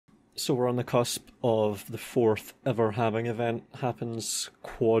So we're on the cusp of the fourth ever halving event. Happens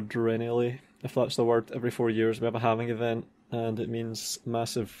quadrennially, if that's the word. Every 4 years we have a halving event, and it means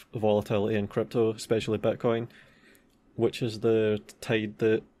massive volatility in crypto, especially Bitcoin, which is the tide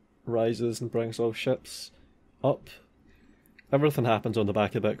that rises and brings all ships up. Everything happens on the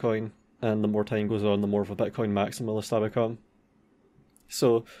back of Bitcoin, and the more time goes on, the more of a Bitcoin maximalist I become.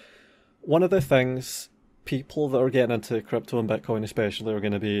 So one of the things people that are getting into crypto and Bitcoin especially are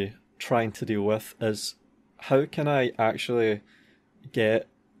going to be trying to deal with is, how can I actually get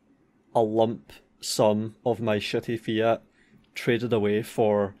a lump sum of my shitty fiat traded away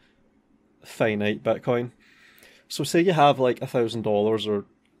for finite Bitcoin? So say you have like $1,000 or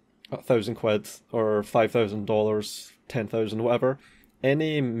 £1,000 or $5,000, 10,000, whatever,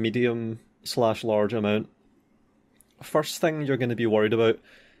 any medium/large amount. First thing you're going to be worried about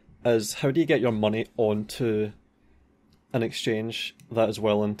is, how do you get your money onto an exchange that is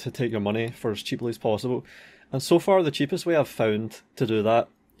willing to take your money for as cheaply as possible? And so far, the cheapest way I've found to do that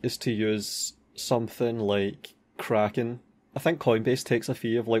is to use something like Kraken. I think Coinbase takes a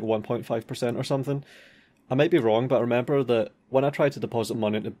fee of like 1.5% or something. I might be wrong, but I remember that when I tried to deposit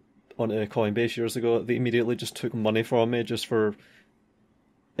money onto Coinbase years ago, they immediately just took money from me just for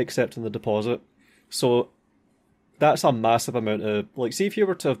accepting the deposit. So that's a massive amount of, like, see if you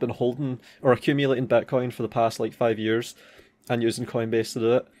were to have been holding or accumulating Bitcoin for the past like 5 years and using Coinbase to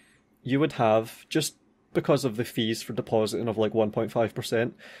do it, you would have, just because of the fees for depositing of like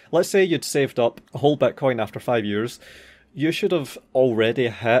 1.5%, let's say you'd saved up a whole Bitcoin after 5 years, you should have already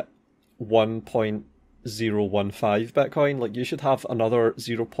hit 1.015 Bitcoin. Like, you should have another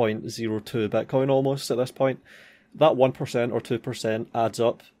 0.02 Bitcoin almost at this point. That 1% or 2% adds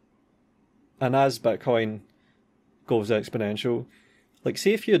up. And as Bitcoin goes exponential, like,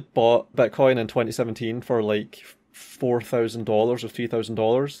 see if you'd bought Bitcoin in 2017 for like $4,000 or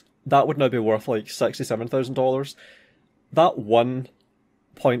 $3,000, that would now be worth like $67,000. That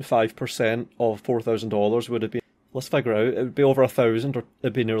 1.5% of $4,000 would have been, let's figure out, it would be over 1,000, or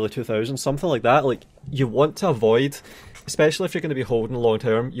it'd be nearly 2,000, something like that. Like, you want to avoid, especially if you're going to be holding long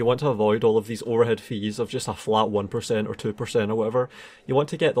term, you want to avoid all of these overhead fees of just a flat 1% or 2% or whatever. You want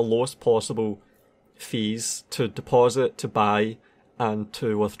to get the lowest possible fees to deposit, to buy, and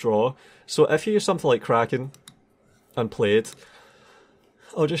to withdraw. So if you use something like Kraken and Played,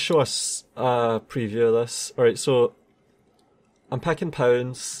 I'll just show us a preview of this. Alright, so I'm picking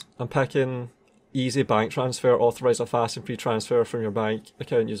pounds, I'm picking easy bank transfer, authorise a fast and free transfer from your bank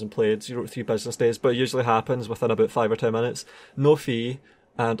account using Played, 0 to 3 business days, but it usually happens within about 5 or 10 minutes. No fee,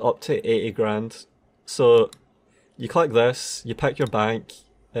 and up to 80 grand. So you click this, you pick your bank,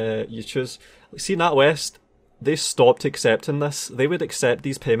 you choose. See, NatWest, they stopped accepting this. They would accept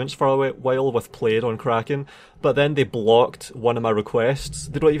these payments for a while with Played on Kraken, but then they blocked one of my requests.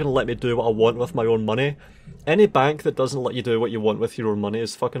 They don't even let me do what I want with my own money. Any bank that doesn't let you do what you want with your own money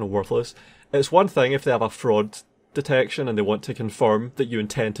is fucking worthless. It's one thing if they have a fraud detection and they want to confirm that you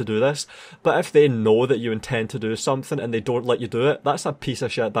intend to do this, but if they know that you intend to do something and they don't let you do it, that's a piece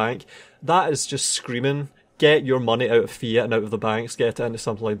of shit bank. That is just screaming, get your money out of fiat and out of the banks, get it into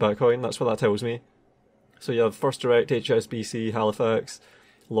something like Bitcoin. That's what that tells me. So you have First Direct, HSBC, Halifax,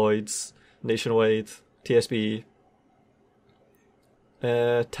 Lloyds, Nationwide, TSB,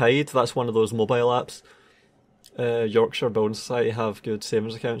 Tide, that's one of those mobile apps. Yorkshire Building Society have good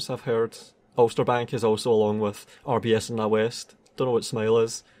savings accounts, I've heard. Ulster Bank is also along with RBS and NatWest. Don't know what Smile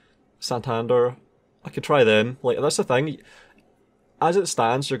is. Santander, I could try them. Like, that's the thing. As it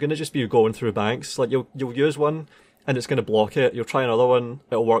stands, you're going to just be going through banks. Like, you'll use one and it's going to block it. You'll try another one,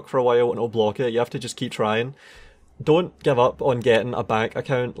 it'll work for a while and it'll block it. You have to just keep trying. Don't give up on getting a bank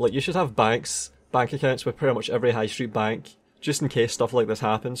account. Like, you should have bank accounts with pretty much every high street bank, just in case stuff like this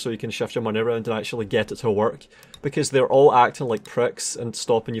happens, so you can shift your money around and actually get it to work. Because they're all acting like pricks and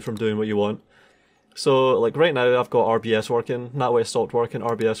stopping you from doing what you want. So, like, right now I've got RBS working, NatWest stopped working,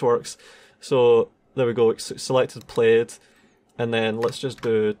 RBS works. So, there we go, selected Played, and then let's just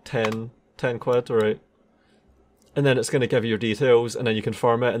do 10 quid, alright. And then it's going to give you your details, and then you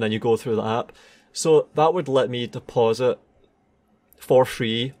confirm it, and then you go through the app. So that would let me deposit for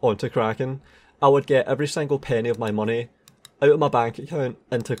free onto Kraken. I would get every single penny of my money out of my bank account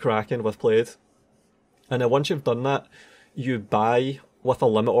into Kraken with Played. And then once you've done that, you buy with a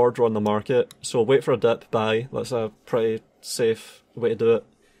limit order on the market. So wait for a dip, buy. That's a pretty safe way to do it.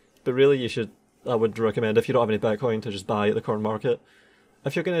 But really, I would recommend, if you don't have any Bitcoin, to just buy at the current market.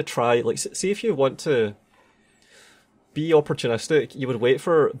 If you're going to try, like, see if you want to be opportunistic, you would wait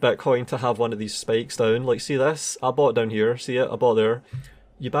for Bitcoin to have one of these spikes down. Like, see this? I bought it down here. See it? I bought it there.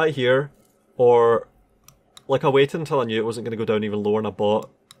 You buy here, or like, I waited until I knew it wasn't going to go down even lower and I bought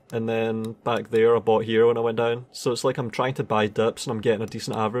and then back there I bought here when I went down. So it's like I'm trying to buy dips and I'm getting a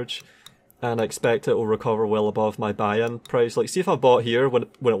decent average, and I expect it will recover well above my buy-in price. Like, see if I bought here when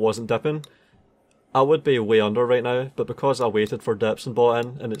it wasn't dipping, I would be way under right now, but because I waited for dips and bought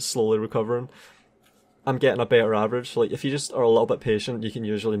in and it's slowly recovering, I'm getting a better average. Like, if you just are a little bit patient, you can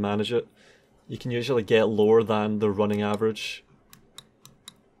usually manage it. You can usually get lower than the running average,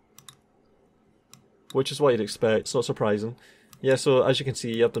 which is what you'd expect. It's not surprising. Yeah, so as you can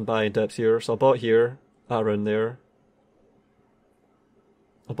see, I've been buying dips here. So I bought here, around there.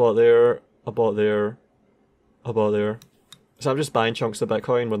 I bought there, I bought there, I bought there. So I'm just buying chunks of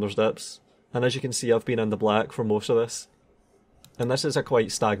Bitcoin when there's dips. And as you can see, I've been in the black for most of this. And this is a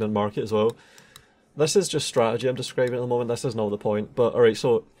quite stagnant market as well. This is just strategy I'm describing at the moment. This is not the point. But alright,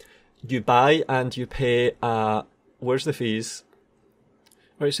 so you buy and you pay, where's the fees?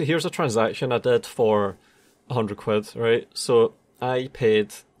 Alright, so here's a transaction I did for 100 quid, right? So I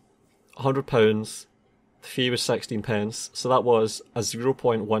paid £100, the fee was 16 pence. So that was a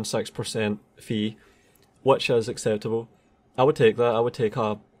 0.16% fee, which is acceptable. I would take that. I would take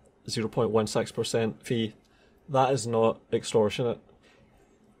a 0.16% fee. That is not extortionate.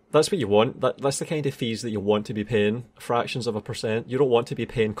 That's what you want. That's the kind of fees that you want to be paying, fractions of a percent. You don't want to be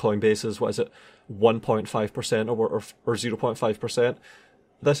paying Coinbase's, 1.5% or 0.5%.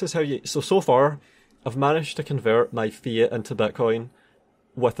 This is how you... So far, I've managed to convert my fiat into Bitcoin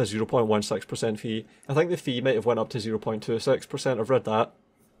with a 0.16% fee. I think the fee might have went up to 0.26%. I've read that.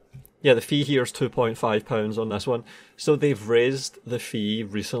 Yeah, the fee here is £2.5 on this one. So they've raised the fee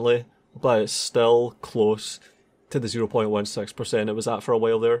recently, but it's still close to the 0.16% it was at for a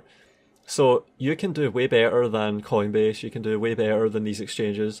while there. So you can do way better than Coinbase. You can do way better than these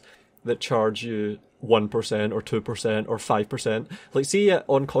exchanges that charge you 1% or 2% or 5%. Like, see,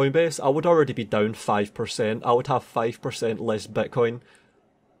 on Coinbase, I would already be down 5%. I would have 5% less Bitcoin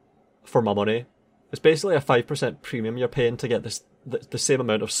for my money. It's basically a 5% premium you're paying to get the same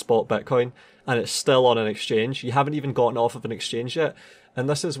amount of spot Bitcoin, and it's still on an exchange. You haven't even gotten off of an exchange yet. And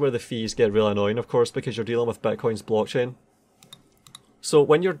this is where the fees get really annoying, of course, because you're dealing with Bitcoin's blockchain. So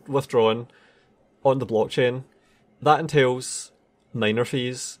when you're withdrawing on the blockchain, that entails miner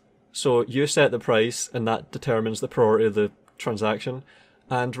fees. So you set the price, and that determines the priority of the transaction.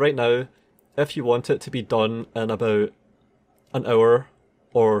 And right now, if you want it to be done in about an hour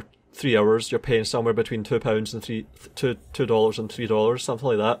or 3 hours, you're paying somewhere between £2 and $2 and $3, something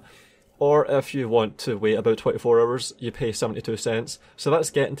like that. Or if you want to wait about 24 hours, you pay 72 cents. So that's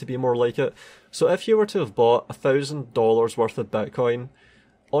getting to be more like it. So if you were to have bought $1,000 worth of Bitcoin,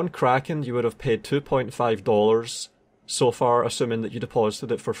 on Kraken you would have paid $2.5 so far, assuming that you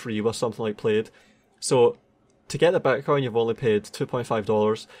deposited it for free with something like Played. So to get the Bitcoin, you've only paid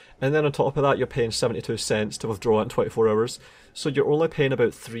 $2.5, and then on top of that, you're paying 72 cents to withdraw it in 24 hours. So you're only paying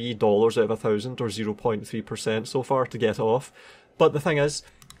about $3 out of 1,000, or 0.3% so far to get off. But the thing is,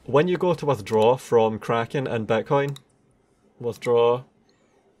 when you go to withdraw from Kraken and Bitcoin, withdraw.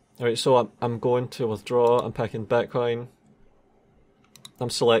 Alright, so I'm going to withdraw, I'm picking Bitcoin. I'm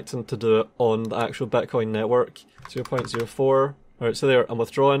selecting to do it on the actual Bitcoin network, 0.04. Alright, so there, I'm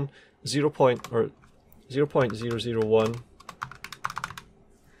withdrawing 0.001.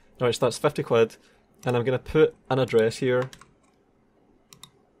 Alright, so that's 50 quid. And I'm going to put an address here.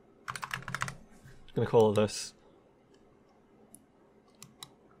 I'm going to call it this.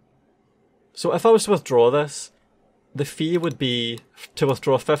 So if I was to withdraw this, the fee would be, to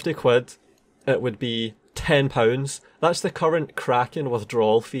withdraw 50 quid, it would be £10. That's the current Kraken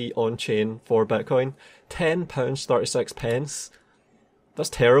withdrawal fee on chain for Bitcoin. £10.36. That's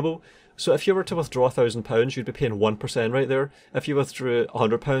terrible. So if you were to withdraw £1,000, you'd be paying 1% right there. If you withdrew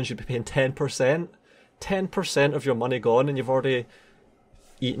 £100, you'd be paying 10%. 10% of your money gone, and you've already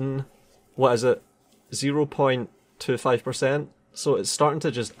eaten, 0.25%. So it's starting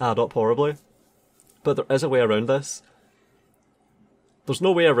to just add up horribly. But there is a way around this. There's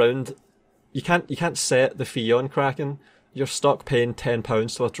no way around. You can't set the fee on Kraken. You're stuck paying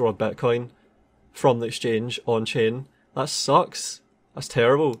 £10 to withdraw Bitcoin from the exchange on chain. That sucks. That's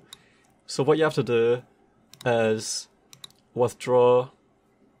terrible. So what you have to do is withdraw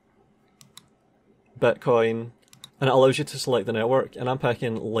Bitcoin, and it allows you to select the network, and I'm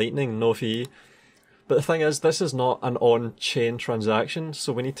picking Lightning, no fee. But the thing is, this is not an on-chain transaction,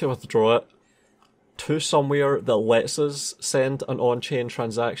 so we need to withdraw it to somewhere that lets us send an on-chain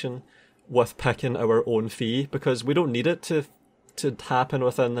transaction with picking our own fee, because we don't need it to happen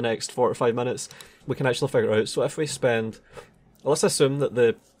within the next 45 minutes. We can actually figure it out. So if we spend, let's assume that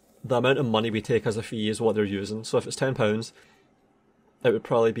the amount of money we take as a fee is what they're using. So if it's £10, it would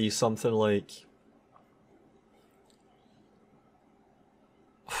probably be something like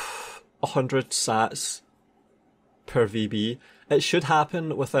 100 sats per VB. It should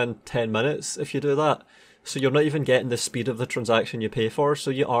happen within 10 minutes if you do that. So you're not even getting the speed of the transaction you pay for,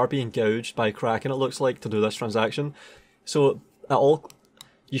 so you are being gouged by Kraken, it looks like, to do this transaction. So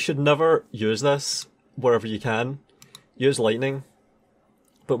you should never use this wherever you can. Use Lightning.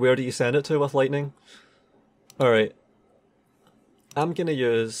 But where do you send it to with Lightning? Alright. I'm going to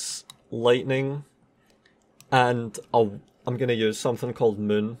use Lightning, and I'm going to use something called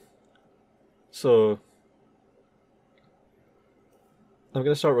Muun. So I'm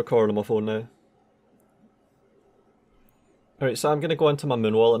going to start recording on my phone now. Alright, so I'm going to go into my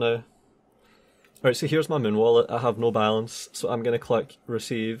Muun wallet now. Alright, so here's my Muun wallet. I have no balance, so I'm going to click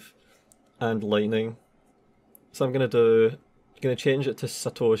Receive and Lightning. So I'm going to change it to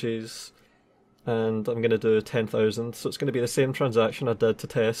Satoshis, and I'm going to do 10,000. So it's going to be the same transaction I did to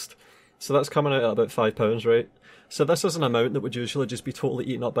test. So that's coming out at about £5, right? So this is an amount that would usually just be totally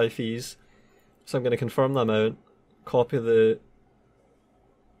eaten up by fees. So I'm going to confirm the amount, copy the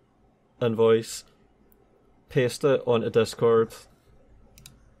invoice, paste it onto Discord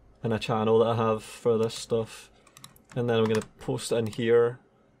in a channel that I have for this stuff, and then I'm going to post it in here.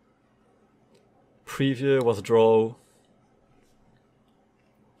 Preview withdrawal,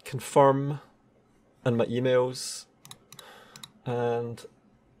 confirm in my emails, and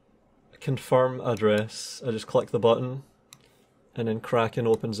confirm address. I just click the button and then Kraken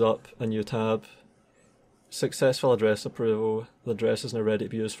opens up a new tab. Successful address approval. The address is now ready to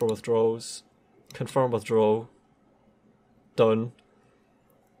be used for withdrawals. Confirm withdrawal. Done.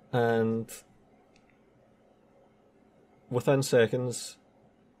 And within seconds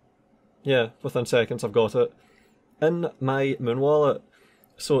I've got it in my Muun wallet.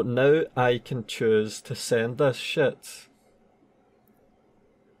 So now I can choose to send this shit.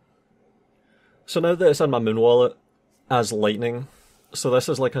 So now that it's in my Muun wallet as Lightning, so this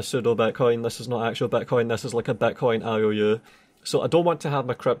is like a pseudo Bitcoin, this is not actual Bitcoin, this is like a Bitcoin IOU. So I don't want to have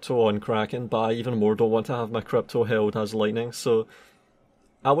my crypto on Kraken, but I even more don't want to have my crypto held as Lightning. So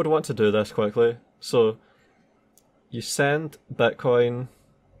I would want to do this quickly. So you send Bitcoin,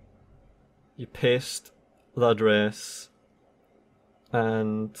 you paste the address,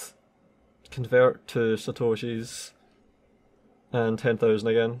 and convert to Satoshis, and 10,000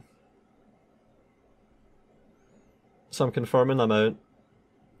 again. So I'm confirming the amount,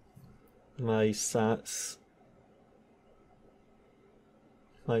 my sats,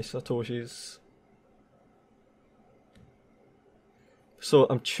 my Satoshis. So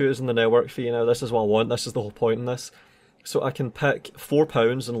I'm choosing the network fee now. This is what I want. This is the whole point in this. So I can pick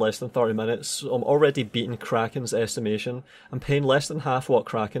 £4 in less than 30 minutes. So I'm already beating Kraken's estimation. I'm paying less than half what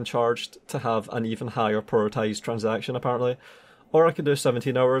Kraken charged to have an even higher prioritized transaction, apparently. Or I can do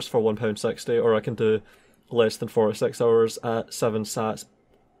 17 hours for £1.60, or I can do less than 46 hours at 7 sats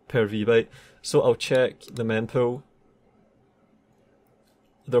per VByte. So I'll check the mempool.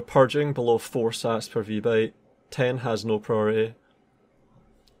 They're purging below 4 sats per VByte. 10 has no priority.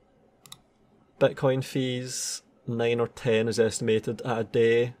 Bitcoin fees, 9 or 10 is estimated at a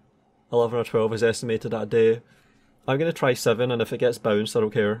day. 11 or 12 is estimated at a day. I'm going to try 7, and if it gets bounced, I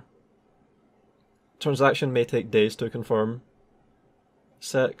don't care. Transaction may take days to confirm.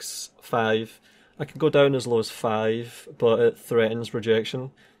 6, 5. I can go down as low as 5, but it threatens rejection.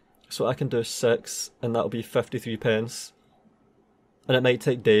 So I can do 6, and that'll be 53 pence. And it might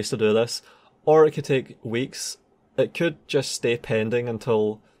take days to do this. Or it could take weeks. It could just stay pending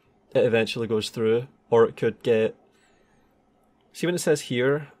until it eventually goes through. Or it could get... See when it says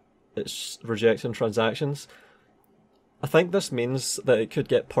here, it's rejecting transactions? I think this means that it could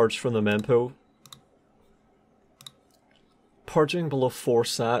get purged from the mempool. Purging below 4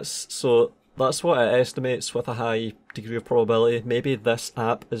 sats, so that's what it estimates with a high degree of probability. Maybe this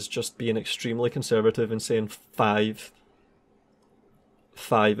app is just being extremely conservative and saying 5.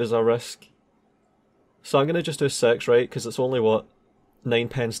 5 is a risk. So I'm going to just do 6, right? Because it's only, what, 9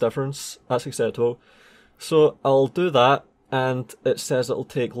 pence difference? That's acceptable. So I'll do that, and it says it'll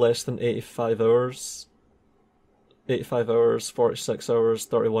take less than 85 hours. 85 hours, 46 hours,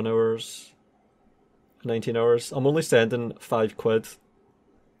 31 hours, 19 hours. I'm only sending £5.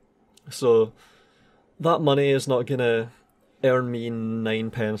 So that money is not going to earn me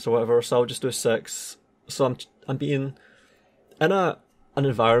 9 pence or whatever, so I'll just do 6. So I'm being in an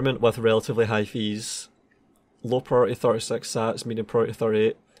environment with relatively high fees. Low priority 36 sats, medium priority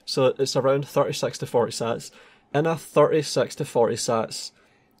 38. So it's around 36 to 40 sats. In a 36 to 40 sats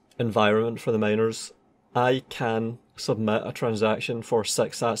environment for the miners, I can submit a transaction for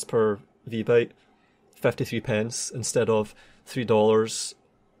 6 sats per VByte, 53 pence, instead of $3.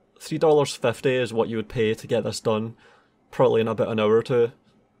 $3.50 is what you would pay to get this done, probably in about an hour or two.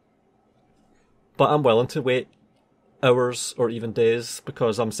 But I'm willing to wait hours or even days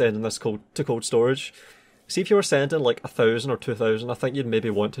because I'm sending this code to cold storage. See, if you were sending like 1,000 or 2,000, I think you'd maybe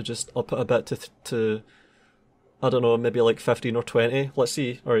want to just up it a bit to I don't know, maybe like 15 or 20. Let's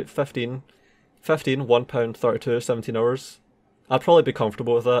see. Alright, 15, £1.32, 17 hours. I'd probably be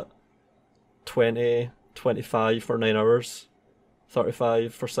comfortable with that. 20, 25 for 9 hours.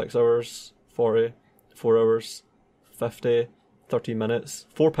 35 for 6 hours. 40, 4 hours. 50, 13 minutes.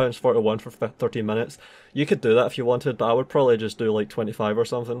 £4.41 for 13 minutes. You could do that if you wanted, but I would probably just do like 25 or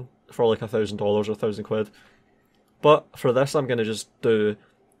something for like $1,000 or £1,000. But for this, I'm going to just do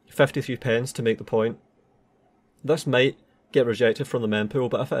 53 pence to make the point. This might get rejected from the mempool,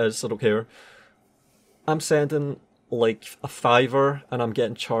 but if it is, I don't care. I'm sending like a fiver and I'm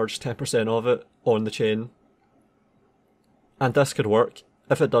getting charged 10% of it on the chain. And this could work.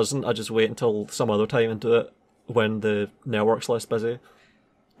 If it doesn't, I just wait until some other time and do it when the network's less busy.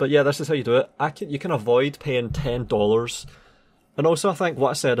 But yeah, this is how you do it. You can avoid paying $10. And also, I think what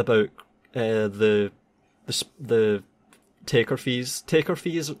I said about the taker fees.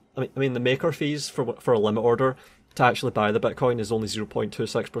 I mean the maker fees for a limit order to actually buy the Bitcoin is only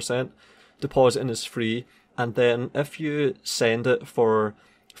 0.26%. Depositing is free, and then if you send it for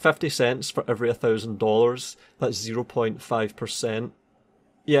 50 cents for every $1,000, that's 0.5%.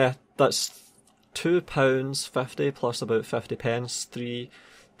 Yeah, that's £2.50 plus about 50 pence,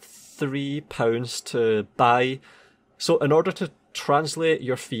 £3 to buy. So in order to translate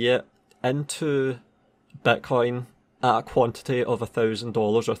your fiat into Bitcoin at a quantity of $1,000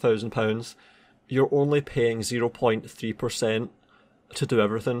 or £1,000, you're only paying 0.3% to do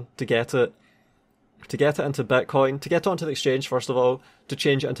everything, to get it into Bitcoin, to get it onto the exchange first of all, to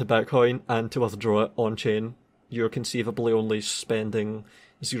change it into Bitcoin, and to withdraw it on chain. You're conceivably only spending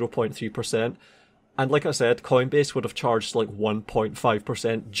 0.3%. And like I said, Coinbase would have charged like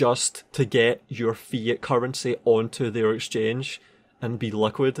 1.5% just to get your fiat currency onto their exchange and be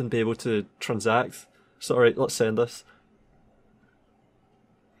liquid and be able to transact. So alright, let's send this.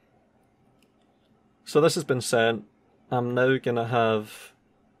 So this has been sent. I'm now going to have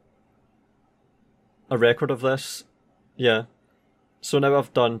a record of this. Yeah. So now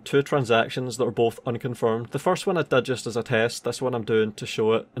I've done 2 transactions that are both unconfirmed. The first one I did just as a test. This one I'm doing to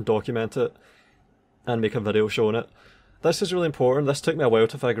show it and document it and make a video showing it. This is really important. This took me a while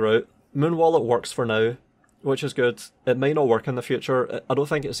to figure out. Muun Wallet works for now, which is good. It might not work in the future. I don't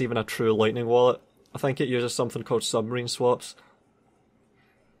think it's even a true Lightning wallet. I think it uses something called submarine swaps.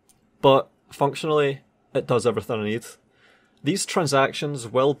 But functionally, it does everything I need. These transactions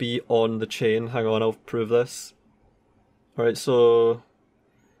will be on the chain. Hang on, I'll prove this. Alright, so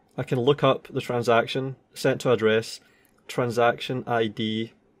I can look up the transaction, sent to address, transaction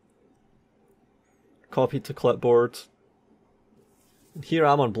ID, copied to clipboard. Here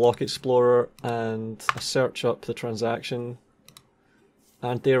I'm on Block Explorer and I search up the transaction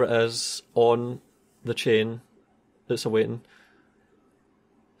and there it is on the chain. It's awaiting.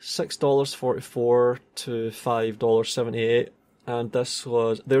 $6.44 to $5.78, and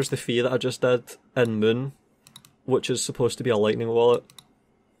there's the fee that I just did in Muun, which is supposed to be a Lightning wallet,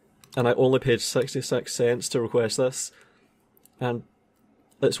 and I only paid 66 cents to request this, and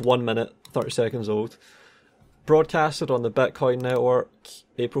it's 1 minute 30 seconds old. Broadcasted on the Bitcoin network,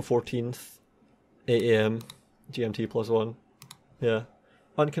 April 14th, 8 AM, GMT +1. Yeah,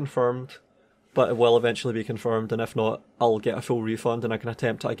 unconfirmed, but it will eventually be confirmed, and if not, I'll get a full refund and I can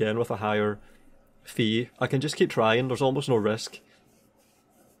attempt it again with a higher fee. I can just keep trying, there's almost no risk.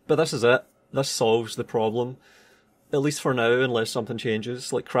 But this is it. This solves the problem. At least for now, unless something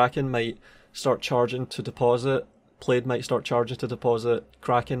changes. Like Kraken might start charging to deposit, Plaid might start charging to deposit,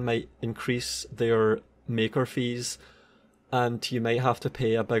 Kraken might increase their maker fees, and you might have to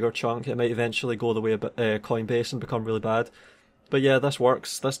pay a bigger chunk. It might eventually go the way of Coinbase and become really bad. But yeah, this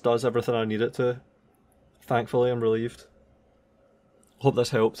works. This does everything I need it to. Thankfully, I'm relieved. Hope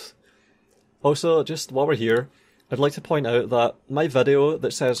this helped. Also, just while we're here, I'd like to point out that my video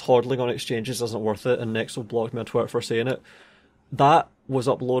that says hodling on exchanges isn't worth it and Nexo blocked me on Twitter for saying it, that was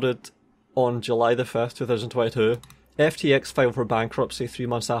uploaded on July the 5th, 2022. FTX filed for bankruptcy 3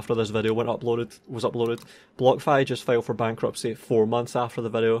 months after this video was uploaded. BlockFi just filed for bankruptcy 4 months after the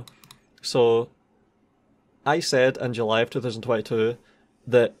video. So I said in July of 2022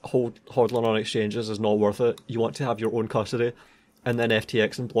 that hodling on exchanges is not worth it. You want to have your own custody. And then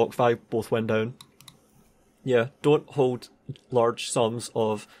FTX and BlockFi both went down. Yeah, don't hold large sums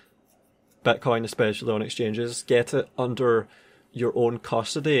of Bitcoin, especially on exchanges. Get it under your own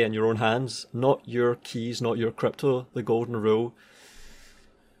custody in your own hands. Not your keys, not your crypto. The golden rule.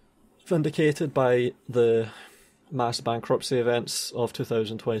 Vindicated by the mass bankruptcy events of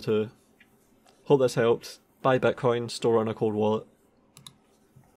 2022. Hope this helped. Buy Bitcoin, store on a cold wallet.